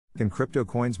Can crypto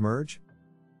coins merge?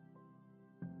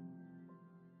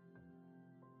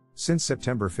 Since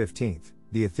September 15th,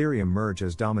 the Ethereum merge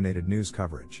has dominated news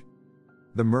coverage.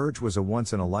 The merge was a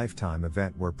once-in-a-lifetime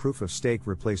event where proof of stake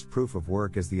replaced proof of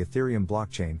work as the Ethereum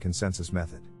blockchain consensus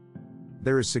method.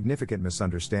 There is significant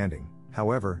misunderstanding,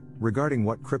 however, regarding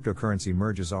what cryptocurrency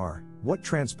merges are, what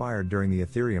transpired during the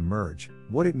Ethereum merge,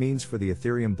 what it means for the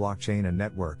Ethereum blockchain and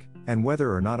network, and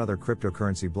whether or not other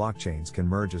cryptocurrency blockchains can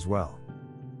merge as well.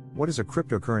 What is a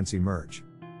cryptocurrency merge?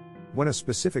 When a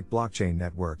specific blockchain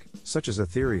network, such as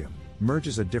Ethereum,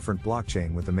 merges a different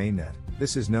blockchain with the mainnet,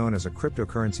 this is known as a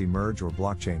cryptocurrency merge or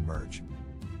blockchain merge.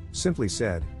 Simply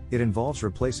said, it involves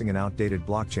replacing an outdated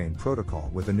blockchain protocol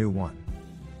with a new one.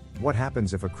 What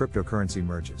happens if a cryptocurrency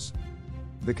merges?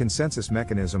 The consensus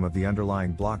mechanism of the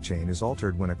underlying blockchain is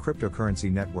altered when a cryptocurrency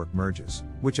network merges,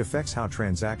 which affects how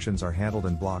transactions are handled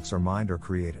and blocks are mined or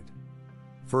created.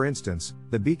 For instance,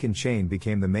 the Beacon chain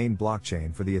became the main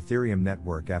blockchain for the Ethereum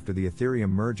network after the Ethereum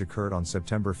merge occurred on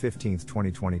September 15,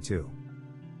 2022.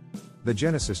 The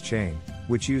Genesis chain,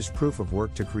 which used proof of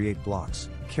work to create blocks,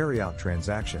 carry out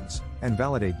transactions, and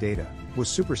validate data, was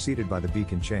superseded by the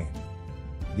Beacon chain.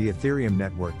 The Ethereum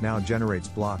network now generates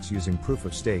blocks using proof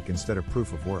of stake instead of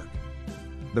proof of work.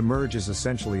 The merge is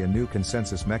essentially a new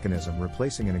consensus mechanism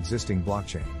replacing an existing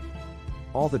blockchain.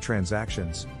 All the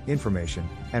transactions, information,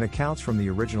 and accounts from the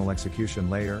original execution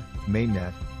layer,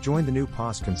 mainnet, join the new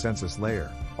POS consensus layer,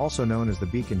 also known as the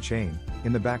Beacon chain,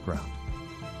 in the background.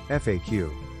 FAQ: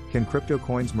 Can crypto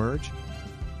coins merge?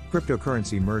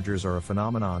 Cryptocurrency mergers are a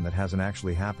phenomenon that hasn't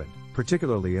actually happened,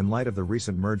 particularly in light of the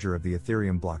recent merger of the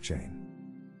Ethereum blockchain.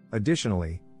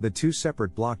 Additionally, the two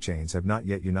separate blockchains have not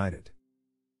yet united.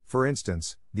 For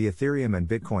instance, the Ethereum and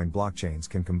Bitcoin blockchains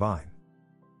can combine.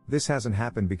 This hasn't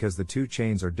happened because the two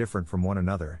chains are different from one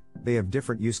another, they have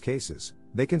different use cases,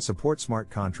 they can support smart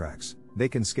contracts, they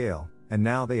can scale, and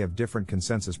now they have different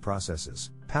consensus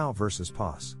processes, POW versus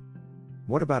POS.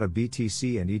 What about a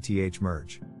BTC and ETH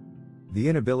merge? The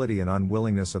inability and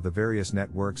unwillingness of the various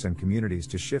networks and communities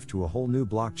to shift to a whole new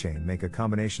blockchain make a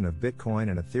combination of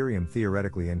Bitcoin and Ethereum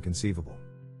theoretically inconceivable.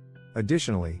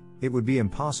 Additionally, it would be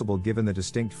impossible given the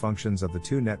distinct functions of the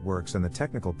two networks and the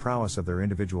technical prowess of their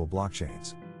individual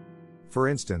blockchains. For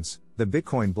instance, the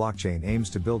Bitcoin blockchain aims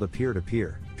to build a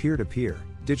peer-to-peer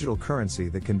digital currency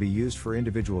that can be used for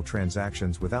individual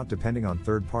transactions without depending on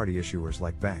third-party issuers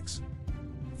like banks.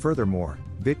 Furthermore,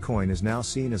 Bitcoin is now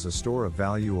seen as a store of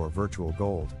value or virtual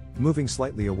gold, moving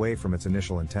slightly away from its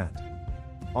initial intent.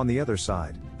 On the other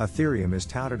side, Ethereum is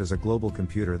touted as a global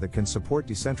computer that can support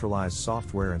decentralized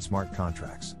software and smart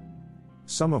contracts.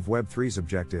 Some of Web3's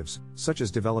objectives, such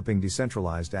as developing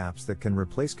decentralized apps that can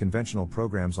replace conventional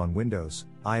programs on Windows,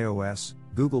 iOS,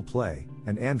 Google Play,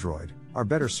 and Android, are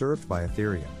better served by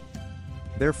Ethereum.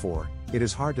 Therefore, it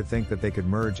is hard to think that they could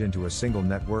merge into a single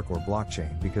network or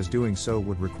blockchain because doing so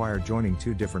would require joining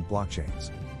two different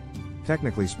blockchains.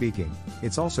 Technically speaking,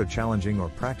 it's also challenging or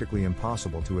practically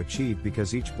impossible to achieve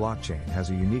because each blockchain has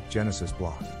a unique genesis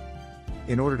block.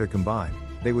 In order to combine,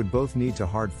 they would both need to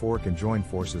hard fork and join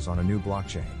forces on a new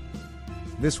blockchain.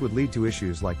 This would lead to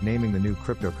issues like naming the new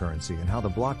cryptocurrency and how the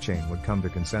blockchain would come to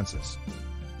consensus.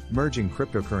 Merging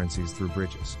cryptocurrencies through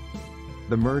bridges.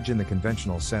 The merge in the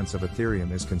conventional sense of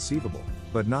Ethereum is conceivable,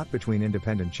 but not between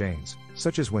independent chains,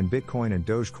 such as when Bitcoin and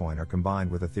Dogecoin are combined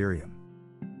with Ethereum.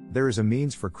 There is a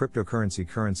means for cryptocurrency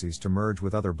currencies to merge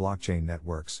with other blockchain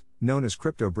networks, known as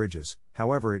crypto bridges,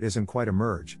 however it isn't quite a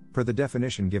merge, per the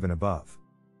definition given above.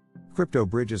 Crypto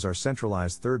bridges are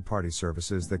centralized third-party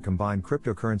services that combine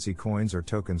cryptocurrency coins or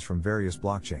tokens from various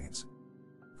blockchains.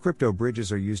 Crypto bridges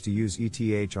are used to use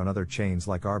ETH on other chains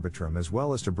like Arbitrum as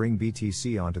well as to bring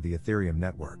BTC onto the Ethereum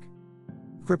network.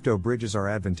 Crypto bridges are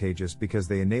advantageous because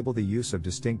they enable the use of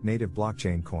distinct native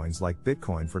blockchain coins like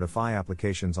Bitcoin for DeFi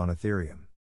applications on Ethereum.